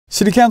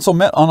City Council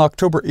met on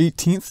October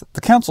 18th. The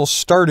Council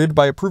started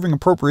by approving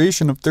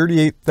appropriation of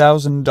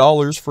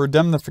 $38,000 for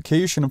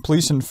indemnification of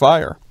police and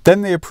fire.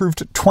 Then they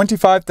approved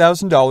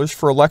 $25,000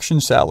 for election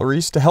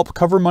salaries to help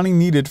cover money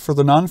needed for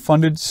the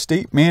non-funded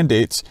state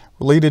mandates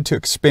related to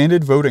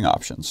expanded voting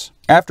options.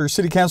 After,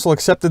 City Council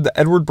accepted the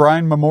Edward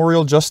Bryan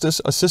Memorial Justice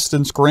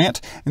Assistance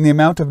Grant in the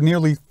amount of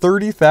nearly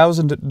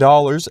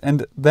 $30,000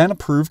 and then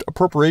approved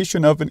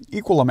appropriation of an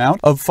equal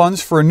amount of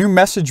funds for a new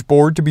message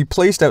board to be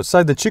placed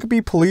outside the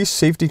Chicopee Police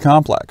Safety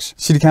Complex.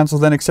 City Council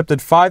then accepted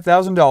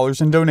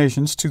 $5,000 in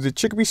donations to the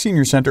Chicopee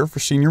Senior Center for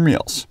senior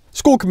meals.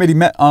 School Committee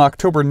met on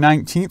October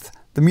 19th.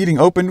 The meeting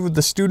opened with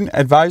the Student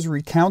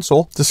Advisory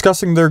Council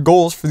discussing their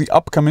goals for the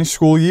upcoming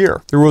school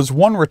year. There was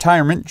one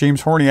retirement,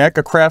 James Horniak,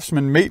 a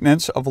craftsman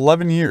maintenance of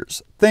 11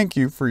 years. Thank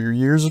you for your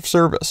years of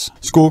service.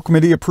 School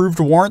Committee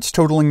approved warrants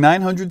totaling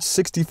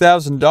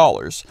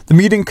 $960,000. The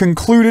meeting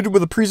concluded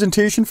with a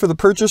presentation for the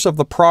purchase of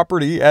the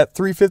property at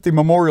 350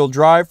 Memorial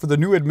Drive for the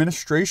new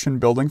administration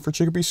building for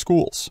Chicopee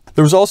Schools.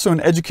 There was also an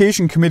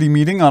Education Committee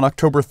meeting on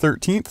October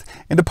 13th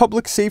and a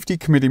Public Safety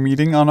Committee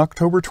meeting on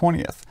October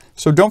 20th.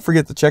 So don't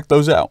forget to check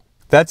those out.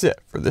 That's it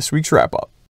for this week's wrap-up.